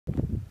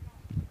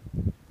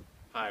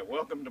Hi,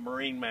 welcome to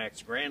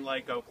MarineMax Grand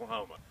Lake,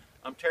 Oklahoma.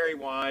 I'm Terry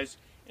Wise,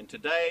 and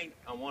today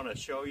I want to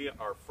show you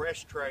our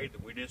fresh trade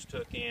that we just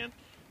took in.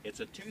 It's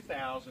a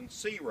 2000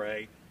 Sea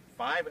Ray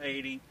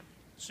 580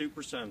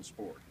 Super Sun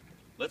Sport.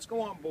 Let's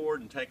go on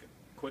board and take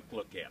a quick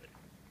look at it.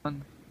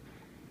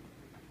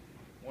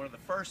 One of the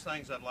first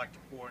things I'd like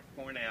to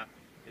point out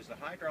is the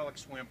hydraulic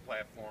swim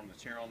platform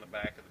that's here on the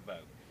back of the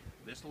boat.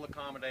 This will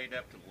accommodate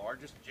up to the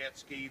largest jet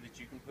ski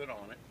that you can put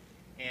on it,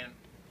 and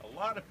a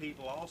lot of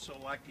people also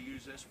like to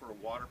use this for a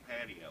water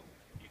patio.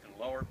 You can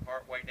lower it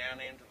part way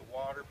down into the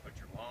water, put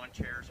your lawn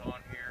chairs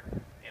on here,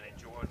 and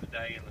enjoy the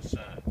day in the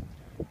sun.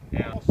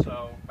 Now,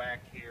 also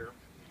back here,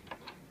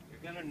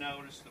 you're going to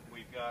notice that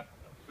we've got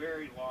a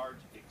very large,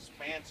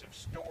 expansive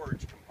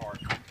storage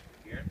compartment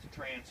here at the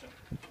transom.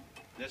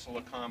 This will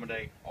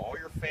accommodate all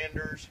your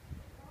fenders,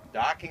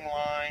 docking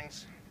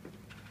lines.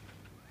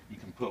 You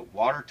can put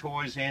water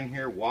toys in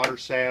here, water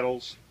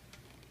saddles.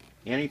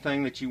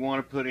 Anything that you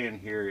want to put in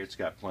here, it's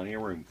got plenty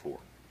of room for.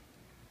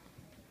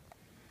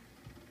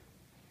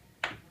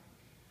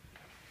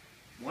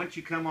 Once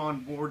you come on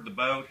board the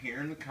boat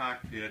here in the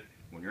cockpit,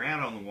 when you're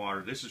out on the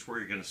water, this is where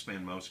you're going to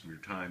spend most of your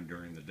time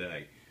during the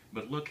day.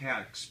 But look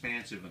how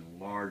expansive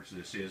and large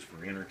this is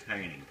for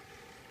entertaining.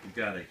 You've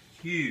got a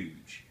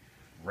huge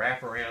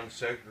wraparound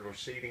circular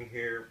seating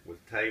here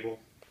with table,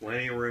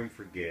 plenty of room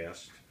for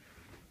guests.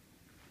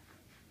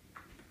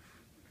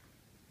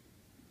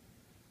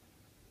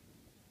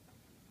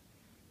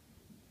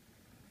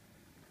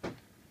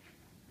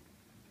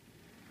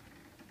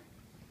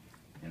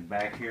 And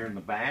back here in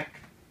the back,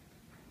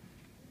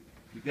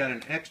 you've got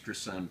an extra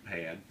sun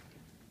pad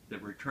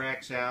that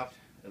retracts out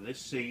of this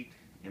seat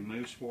and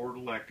moves forward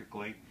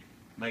electrically,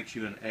 makes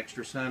you an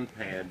extra sun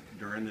pad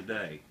during the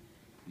day.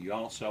 You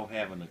also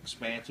have an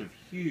expansive,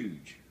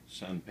 huge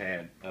sun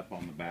pad up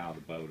on the bow of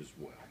the boat as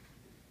well.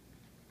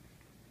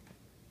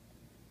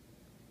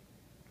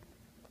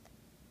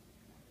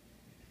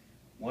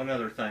 One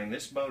other thing,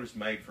 this boat is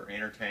made for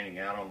entertaining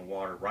out on the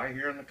water right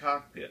here in the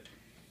cockpit.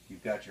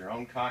 You've got your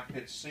own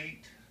cockpit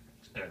seat,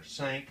 or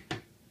sink.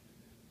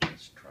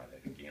 Let's try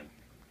that again.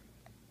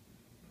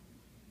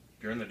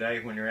 During the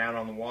day when you're out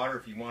on the water,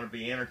 if you want to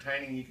be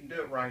entertaining, you can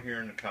do it right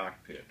here in the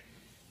cockpit.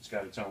 It's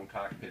got its own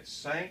cockpit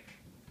sink.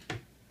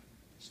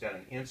 It's got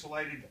an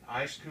insulated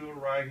ice cooler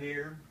right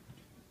here.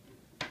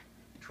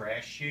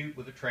 Trash chute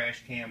with a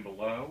trash can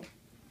below.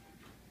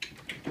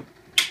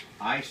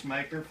 Ice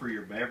maker for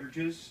your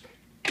beverages.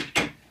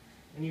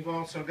 And you've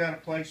also got a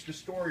place to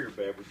store your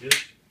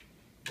beverages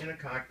in a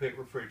cockpit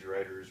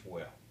refrigerator as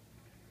well.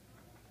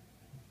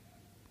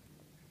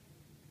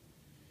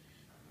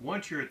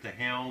 Once you're at the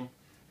helm,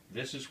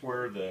 this is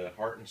where the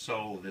heart and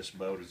soul of this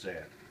boat is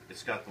at.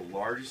 It's got the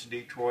largest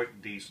Detroit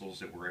diesels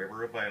that were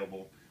ever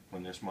available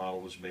when this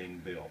model was being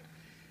built.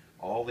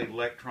 All the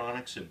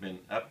electronics have been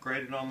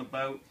upgraded on the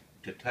boat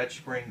to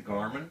touchscreen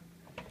Garmin,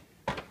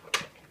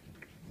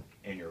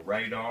 and your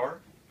radar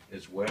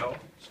as well.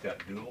 It's got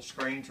dual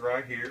screens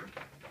right here.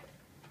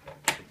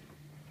 And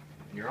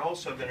you're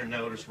also going to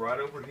notice right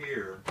over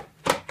here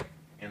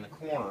in the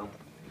corner,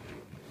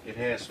 it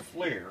has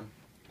FLIR,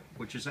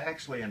 which is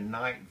actually a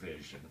night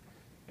vision,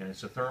 and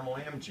it's a thermal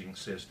imaging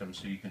system,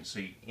 so you can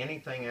see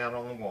anything out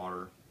on the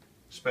water,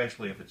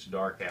 especially if it's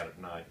dark out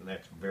at night, and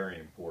that's very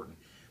important.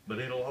 But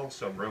it'll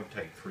also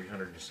rotate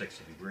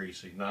 360 degrees,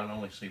 so you not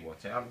only see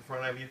what's out in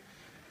front of you,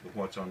 but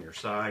what's on your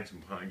sides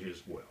and behind you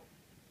as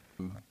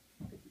well.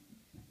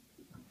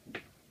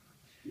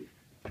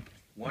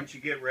 Once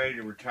you get ready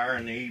to retire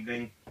in the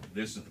evening,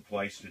 this is the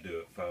place to do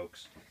it,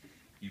 folks.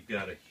 You've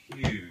got a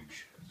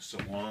huge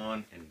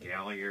salon and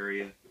galley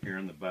area here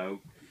in the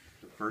boat.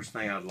 First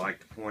thing I'd like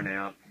to point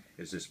out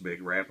is this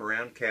big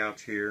wraparound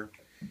couch here.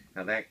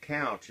 Now that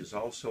couch is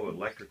also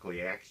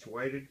electrically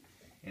actuated,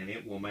 and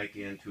it will make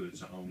it into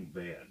its own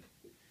bed.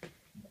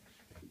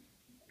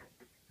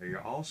 Now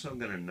you're also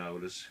going to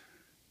notice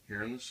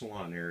here in the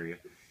salon area,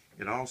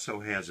 it also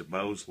has a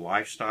Bose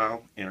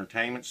Lifestyle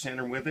Entertainment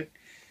Center with it.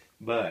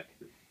 But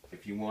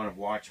if you want to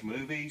watch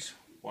movies,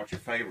 watch your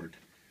favorite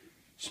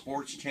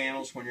sports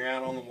channels when you're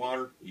out on the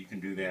water, you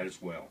can do that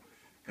as well,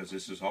 because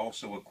this is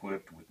also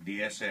equipped with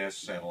DSS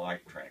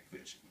satellite track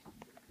vision.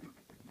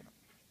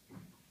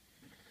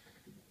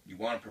 You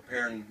want to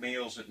prepare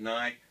meals at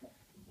night,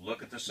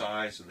 look at the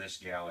size of this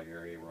galley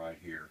area right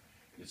here.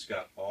 It's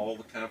got all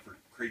the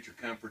creature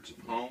comforts of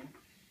home.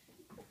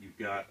 You've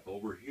got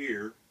over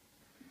here,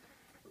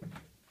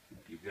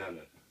 you've got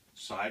a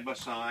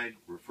side-by-side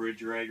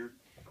refrigerator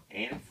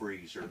and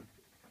freezer.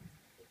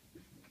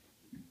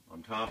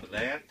 On top of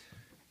that,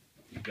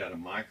 you've got a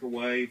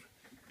microwave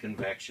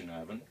convection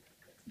oven.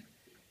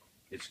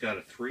 It's got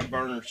a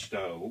 3-burner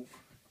stove,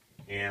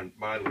 and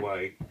by the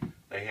way,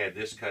 they had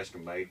this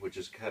custom made, which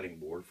is cutting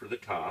board for the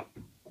top.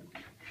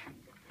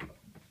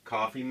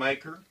 Coffee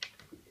maker,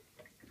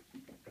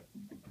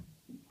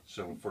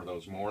 so for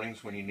those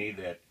mornings when you need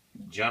that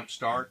jump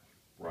start,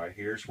 right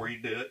here's where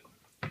you do it.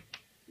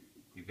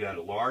 You've got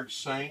a large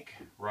sink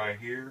right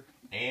here,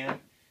 and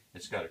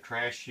it's got a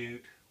trash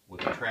chute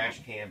with a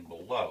trash can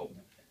below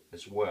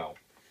as well.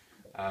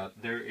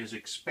 There is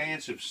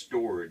expansive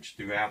storage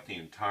throughout the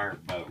entire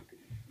boat.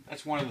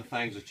 That's one of the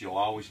things that you'll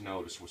always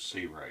notice with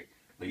Sea Ray.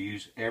 They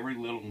use every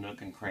little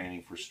nook and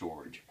cranny for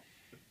storage.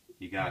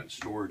 You got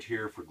storage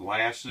here for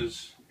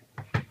glasses,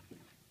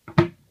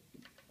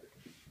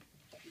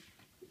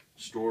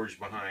 storage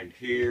behind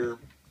here.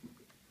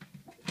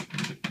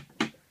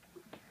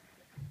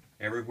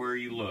 Everywhere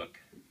you look,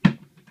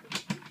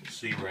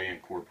 Sea Ray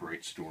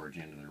incorporates storage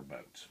into their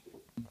boats.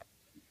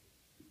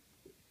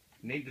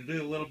 Need to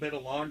do a little bit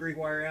of laundry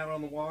while you're out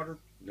on the water?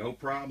 No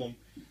problem.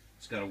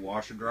 It's got a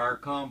washer dryer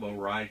combo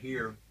right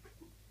here.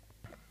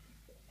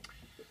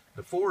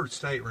 The forward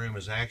stateroom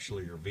is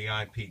actually your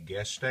VIP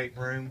guest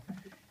stateroom.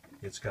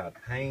 It's got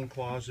hanging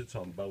closets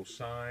on both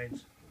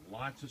sides,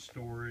 lots of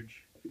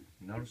storage.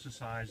 Notice the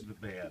size of the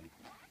bed.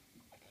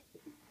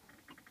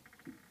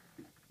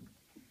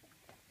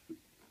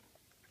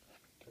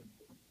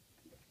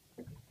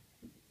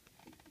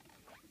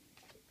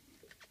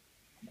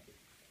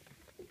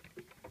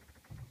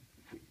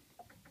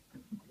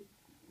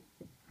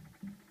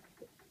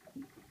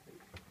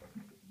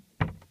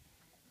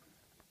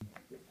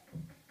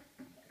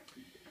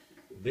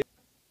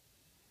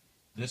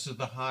 This is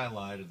the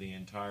highlight of the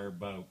entire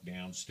boat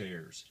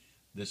downstairs.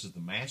 This is the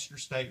master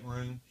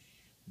stateroom.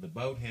 The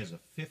boat has a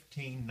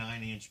 15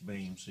 9-inch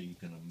beam, so you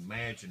can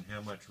imagine how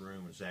much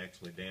room is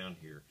actually down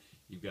here.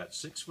 You've got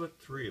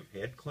 6'3" of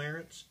head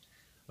clearance,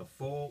 a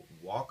full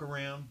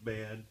walk-around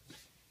bed,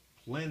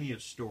 plenty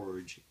of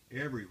storage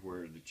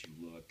everywhere that you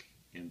look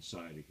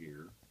inside of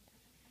here.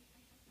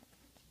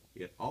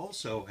 It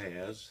also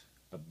has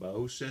a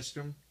bow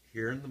system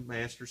here in the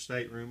master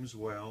stateroom as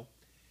well.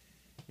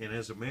 And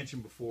as I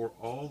mentioned before,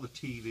 all the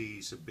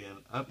TVs have been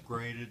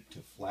upgraded to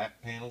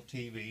flat panel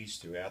TVs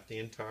throughout the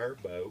entire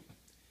boat.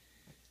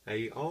 Now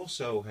you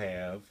also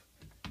have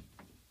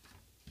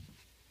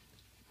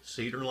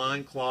cedar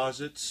lined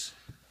closets,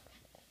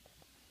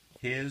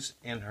 his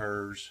and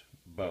hers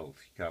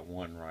both. You got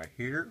one right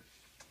here.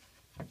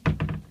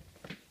 And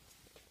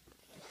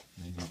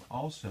you've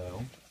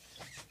also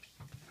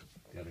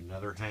got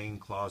another hanging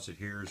closet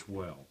here as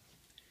well.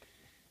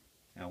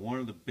 Now one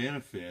of the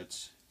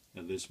benefits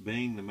of this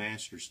being the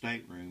master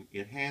stateroom,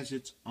 it has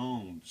its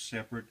own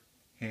separate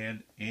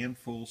head and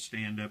full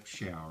stand-up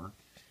shower,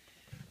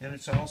 and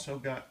it's also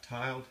got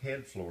tiled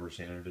head floors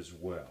in it as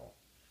well.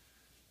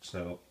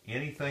 So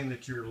anything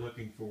that you're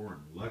looking for in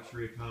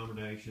luxury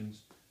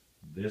accommodations,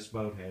 this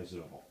boat has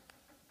it all.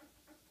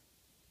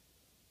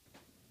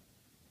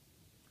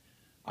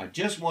 I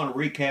just want to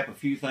recap a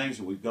few things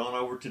that we've gone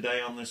over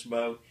today on this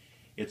boat.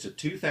 It's a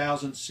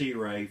 2000 Sea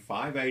Ray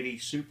 580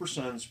 Super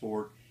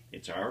Sunsport.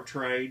 It's our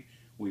trade.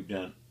 We've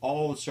done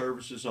all the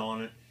services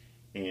on it,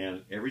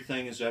 and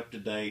everything is up to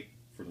date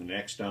for the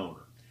next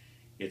owner.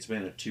 It's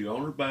been a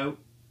 2-owner boat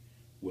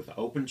with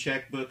open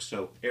checkbooks,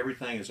 so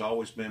everything has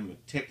always been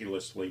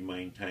meticulously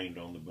maintained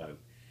on the boat.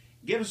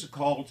 Give us a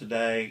call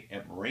today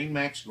at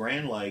MarineMax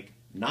Grand Lake,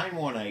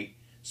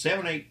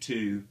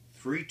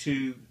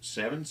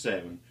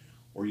 918-782-3277,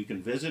 or you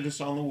can visit us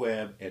on the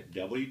web at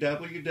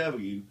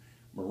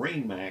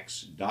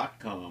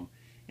www.marinemax.com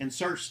and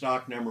search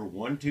stock number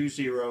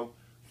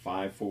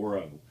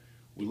 120540.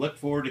 We look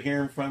forward to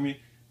hearing from you.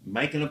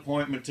 Make an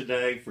appointment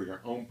today for your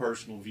own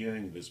personal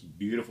viewing of this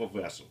beautiful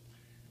vessel.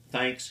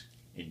 Thanks,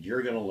 and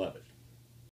you're going to love it.